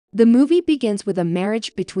The movie begins with a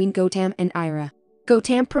marriage between Gautam and Ira.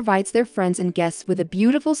 Gautam provides their friends and guests with a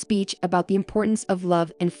beautiful speech about the importance of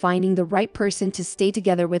love and finding the right person to stay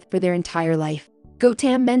together with for their entire life.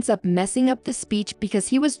 Gautam ends up messing up the speech because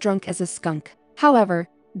he was drunk as a skunk. However,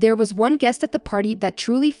 there was one guest at the party that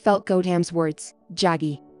truly felt Gautam's words: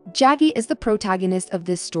 Jaggi. Jaggi is the protagonist of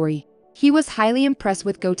this story. He was highly impressed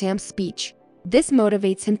with Gautam's speech. This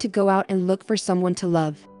motivates him to go out and look for someone to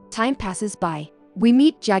love. Time passes by. We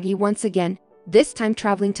meet Jaggi once again, this time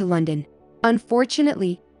traveling to London.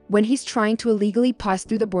 Unfortunately, when he's trying to illegally pass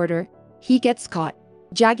through the border, he gets caught.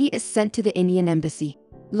 Jaggi is sent to the Indian embassy.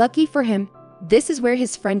 Lucky for him, this is where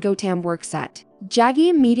his friend Gautam works at. Jaggi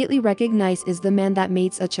immediately recognizes the man that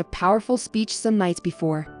made such a powerful speech some nights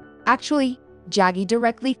before. Actually, Jaggi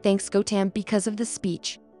directly thanks Gautam because of the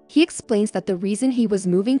speech. He explains that the reason he was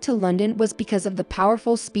moving to London was because of the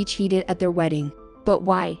powerful speech he did at their wedding. But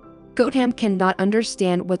why? Gautam cannot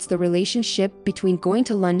understand what's the relationship between going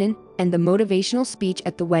to London and the motivational speech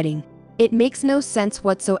at the wedding. It makes no sense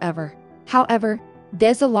whatsoever. However,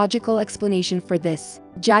 there's a logical explanation for this.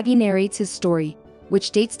 Jaggi narrates his story,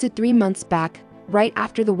 which dates to 3 months back, right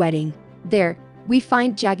after the wedding. There, we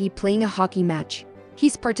find Jaggi playing a hockey match.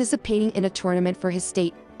 He's participating in a tournament for his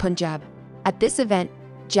state, Punjab. At this event,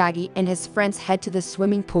 Jaggi and his friends head to the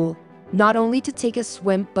swimming pool, not only to take a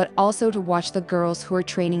swim but also to watch the girls who are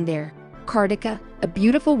training there. Kartika, a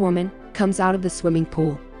beautiful woman, comes out of the swimming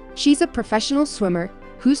pool. She's a professional swimmer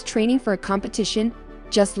who's training for a competition,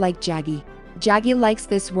 just like Jaggi. Jaggi likes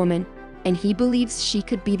this woman, and he believes she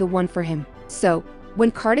could be the one for him. So,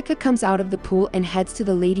 when Kartika comes out of the pool and heads to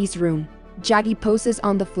the ladies' room, Jaggi poses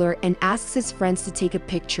on the floor and asks his friends to take a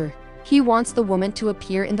picture. He wants the woman to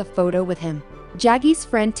appear in the photo with him. Jaggi's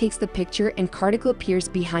friend takes the picture and Kartika appears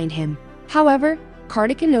behind him. However,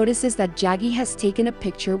 Kartika notices that Jaggi has taken a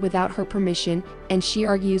picture without her permission and she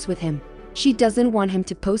argues with him. She doesn't want him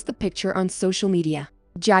to post the picture on social media.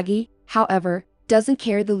 Jaggi, however, doesn't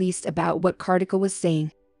care the least about what Kartika was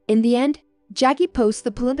saying. In the end, Jaggi posts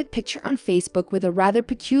the Olympic picture on Facebook with a rather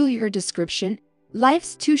peculiar description: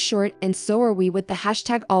 "Life's too short and so are we," with the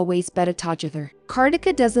hashtag always betrothed.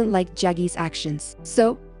 Kartika doesn't like Jaggi's actions,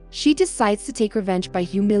 so she decides to take revenge by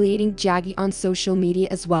humiliating Jaggi on social media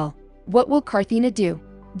as well. What will Karthina do?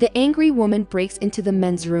 The angry woman breaks into the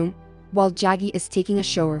men's room while Jaggi is taking a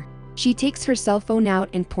shower. She takes her cell phone out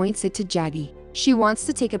and points it to Jaggi. She wants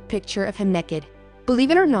to take a picture of him naked.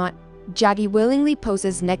 Believe it or not, Jaggi willingly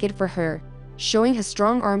poses naked for her, showing his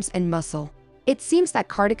strong arms and muscle. It seems that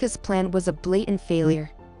Kartika's plan was a blatant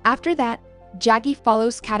failure. After that, Jaggi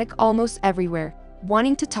follows Kartika almost everywhere,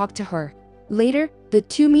 wanting to talk to her. Later, the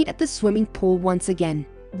two meet at the swimming pool once again.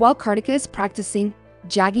 While Kartika is practicing,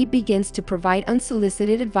 Jaggi begins to provide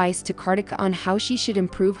unsolicited advice to Kartika on how she should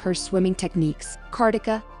improve her swimming techniques.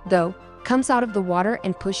 Kartika, though, comes out of the water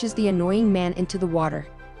and pushes the annoying man into the water.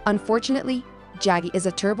 Unfortunately, Jaggi is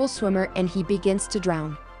a terrible swimmer and he begins to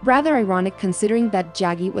drown. Rather ironic considering that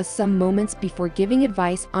Jaggi was some moments before giving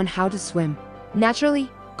advice on how to swim. Naturally,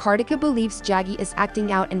 Kartika believes Jaggi is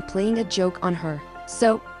acting out and playing a joke on her,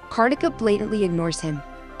 so Kartika blatantly ignores him.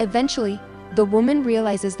 Eventually, the woman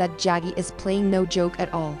realizes that Jaggi is playing no joke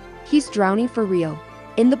at all. He's drowning for real.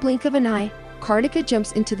 In the blink of an eye, Kartika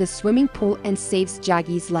jumps into the swimming pool and saves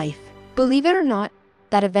Jaggi's life. Believe it or not,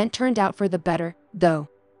 that event turned out for the better, though.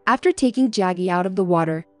 After taking Jaggi out of the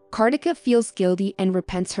water, Kartika feels guilty and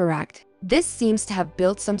repents her act. This seems to have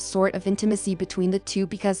built some sort of intimacy between the two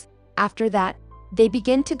because, after that, they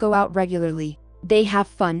begin to go out regularly. They have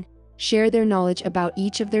fun, share their knowledge about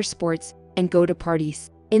each of their sports, and go to parties.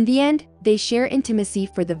 In the end, they share intimacy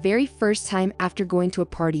for the very first time after going to a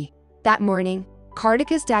party. That morning,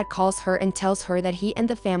 Kartika's dad calls her and tells her that he and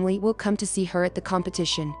the family will come to see her at the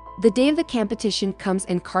competition. The day of the competition comes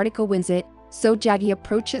and Kartika wins it, so Jaggi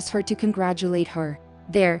approaches her to congratulate her.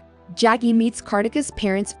 There, Jaggi meets Kartika's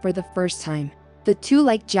parents for the first time. The two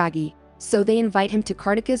like Jaggi, so they invite him to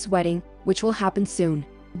Kartika's wedding, which will happen soon.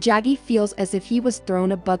 Jaggi feels as if he was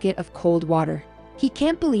thrown a bucket of cold water. He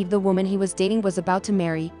can't believe the woman he was dating was about to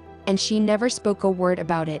marry, and she never spoke a word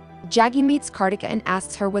about it. Jaggi meets Kartika and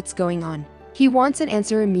asks her what's going on. He wants an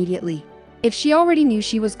answer immediately. If she already knew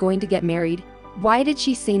she was going to get married, why did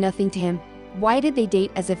she say nothing to him? Why did they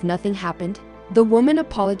date as if nothing happened? The woman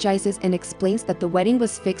apologizes and explains that the wedding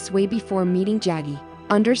was fixed way before meeting Jaggi.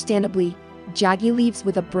 Understandably, Jaggi leaves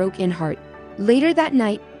with a broken heart. Later that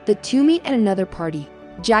night, the two meet at another party.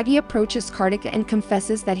 Jaggi approaches Kartika and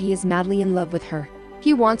confesses that he is madly in love with her.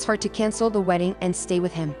 He wants her to cancel the wedding and stay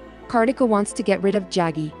with him. Kartika wants to get rid of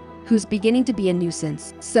Jaggi, who's beginning to be a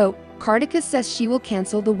nuisance. So, Kartika says she will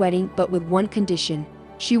cancel the wedding but with one condition.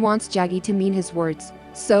 She wants Jaggi to mean his words.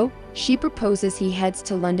 So, she proposes he heads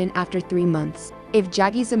to London after 3 months. If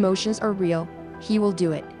Jaggy's emotions are real, he will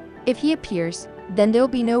do it. If he appears, then there'll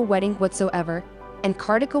be no wedding whatsoever, and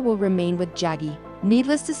Kartika will remain with Jaggy.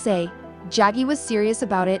 Needless to say, Jaggy was serious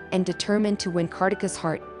about it and determined to win Kartika's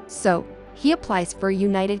heart. So, he applies for a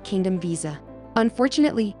United Kingdom visa.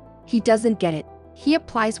 Unfortunately, he doesn't get it. He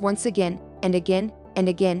applies once again, and again, and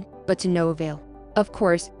again, but to no avail. Of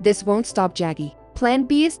course, this won't stop Jaggy. Plan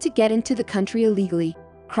B is to get into the country illegally,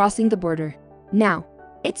 crossing the border. Now,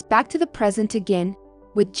 it's back to the present again,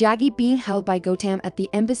 with Jaggy being held by Gautam at the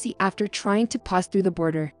embassy after trying to pass through the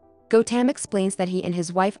border. Gautam explains that he and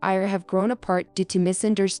his wife Ira have grown apart due to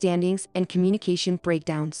misunderstandings and communication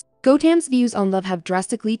breakdowns. Gautam's views on love have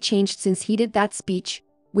drastically changed since he did that speech,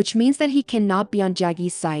 which means that he cannot be on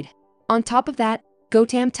Jaggy's side. On top of that,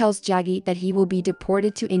 Gautam tells Jaggy that he will be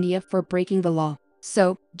deported to India for breaking the law.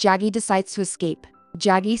 So, Jaggy decides to escape.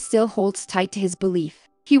 Jaggy still holds tight to his belief.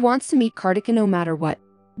 He wants to meet Kartika no matter what.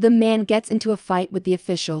 The man gets into a fight with the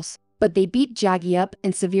officials, but they beat Jaggy up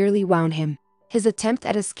and severely wound him. His attempt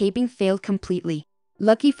at escaping failed completely.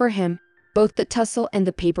 Lucky for him, both the tussle and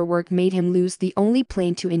the paperwork made him lose the only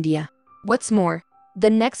plane to India. What's more, the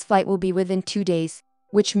next flight will be within 2 days,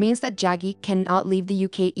 which means that Jaggy cannot leave the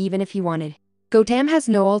UK even if he wanted. Gautam has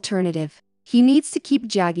no alternative. He needs to keep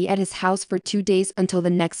Jaggy at his house for 2 days until the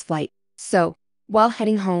next flight. So, while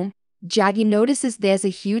heading home, Jaggy notices there's a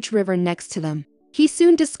huge river next to them. He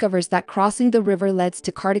soon discovers that crossing the river leads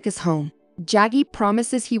to Kartika's home. Jaggy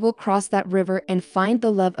promises he will cross that river and find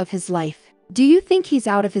the love of his life. Do you think he's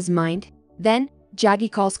out of his mind? Then,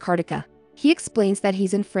 Jaggy calls Kartika. He explains that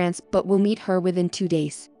he's in France but will meet her within 2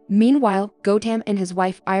 days. Meanwhile, Gautam and his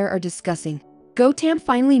wife Ira are discussing. Gautam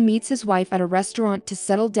finally meets his wife at a restaurant to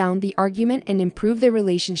settle down the argument and improve their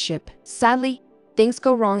relationship. Sadly, things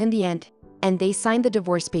go wrong in the end, and they sign the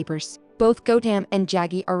divorce papers. Both Gautam and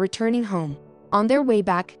Jaggy are returning home. On their way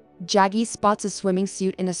back, Jaggy spots a swimming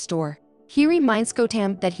suit in a store. He reminds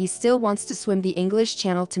Gautam that he still wants to swim the English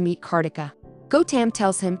Channel to meet Kartika. Gautam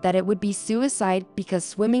tells him that it would be suicide because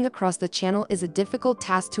swimming across the channel is a difficult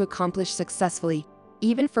task to accomplish successfully,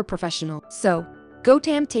 even for professionals. So,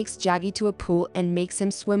 Gautam takes Jaggy to a pool and makes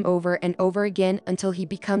him swim over and over again until he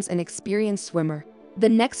becomes an experienced swimmer. The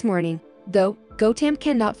next morning, though, Gautam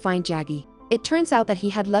cannot find Jaggy. It turns out that he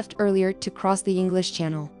had left earlier to cross the English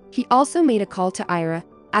Channel. He also made a call to Ira,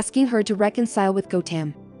 asking her to reconcile with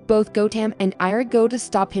Gautam. Both Gautam and Ira go to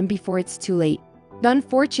stop him before it's too late.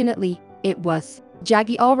 Unfortunately, it was.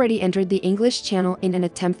 Jaggy already entered the English Channel in an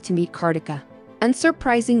attempt to meet Kartika.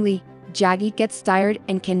 Unsurprisingly, Jaggy gets tired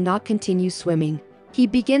and cannot continue swimming. He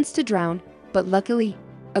begins to drown, but luckily,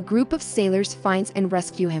 a group of sailors finds and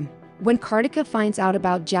rescue him. When Kartika finds out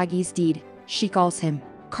about Jaggy's deed, she calls him.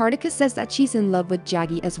 Kartika says that she's in love with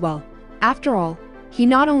Jaggy as well. After all, he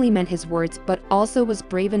not only meant his words but also was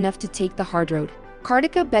brave enough to take the hard road.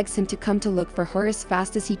 Kartika begs him to come to look for her as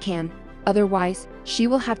fast as he can, otherwise, she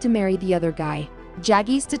will have to marry the other guy.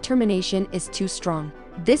 Jaggy's determination is too strong.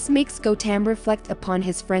 This makes Gautam reflect upon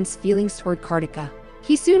his friend's feelings toward Kartika.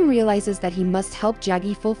 He soon realizes that he must help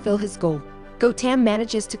Jaggy fulfill his goal. Gautam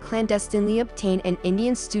manages to clandestinely obtain an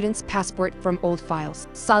Indian student's passport from old files.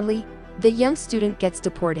 Sadly, the young student gets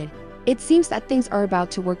deported. It seems that things are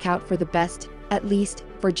about to work out for the best, at least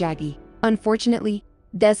for Jaggy. Unfortunately,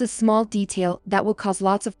 there's a small detail that will cause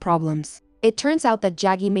lots of problems. It turns out that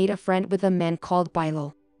Jaggy made a friend with a man called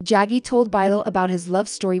Bilal. Jaggy told Bilal about his love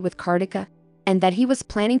story with Kartika, and that he was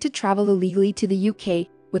planning to travel illegally to the UK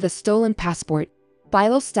with a stolen passport.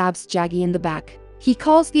 Bilal stabs Jaggy in the back. He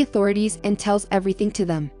calls the authorities and tells everything to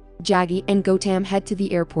them. Jaggy and Gautam head to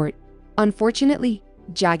the airport. Unfortunately,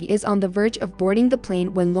 Jaggy is on the verge of boarding the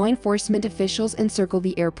plane when law enforcement officials encircle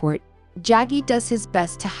the airport. Jaggy does his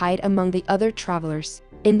best to hide among the other travelers.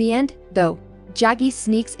 In the end, though, Jaggy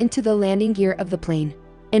sneaks into the landing gear of the plane.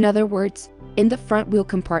 In other words, in the front wheel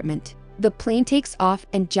compartment. The plane takes off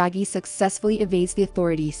and Jaggy successfully evades the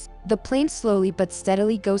authorities. The plane slowly but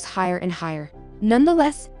steadily goes higher and higher.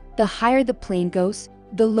 Nonetheless, the higher the plane goes,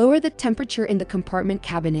 the lower the temperature in the compartment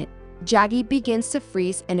cabinet. Jaggy begins to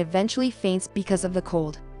freeze and eventually faints because of the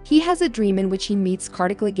cold. He has a dream in which he meets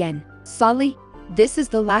Kartika again. Sadly, this is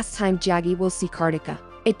the last time Jaggy will see Kartika.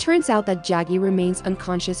 It turns out that Jaggy remains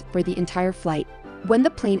unconscious for the entire flight. When the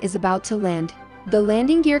plane is about to land, the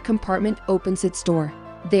landing gear compartment opens its door.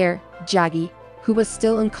 There, Jaggy, who was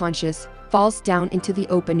still unconscious, falls down into the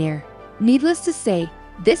open air. Needless to say,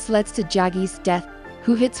 this leads to Jaggy's death,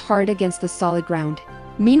 who hits hard against the solid ground.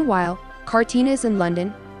 Meanwhile, Kartina is in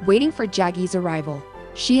London, waiting for Jaggy's arrival.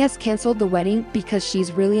 She has cancelled the wedding because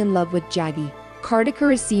she's really in love with Jaggy. Kartika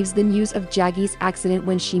receives the news of Jaggy's accident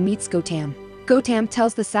when she meets Gautam. Gautam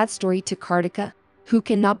tells the sad story to Kartika, who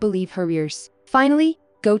cannot believe her ears. Finally,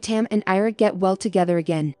 Gautam and Ira get well together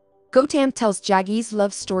again. Gautam tells Jaggi's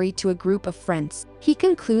love story to a group of friends. He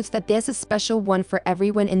concludes that there's a special one for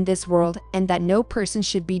everyone in this world and that no person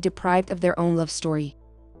should be deprived of their own love story.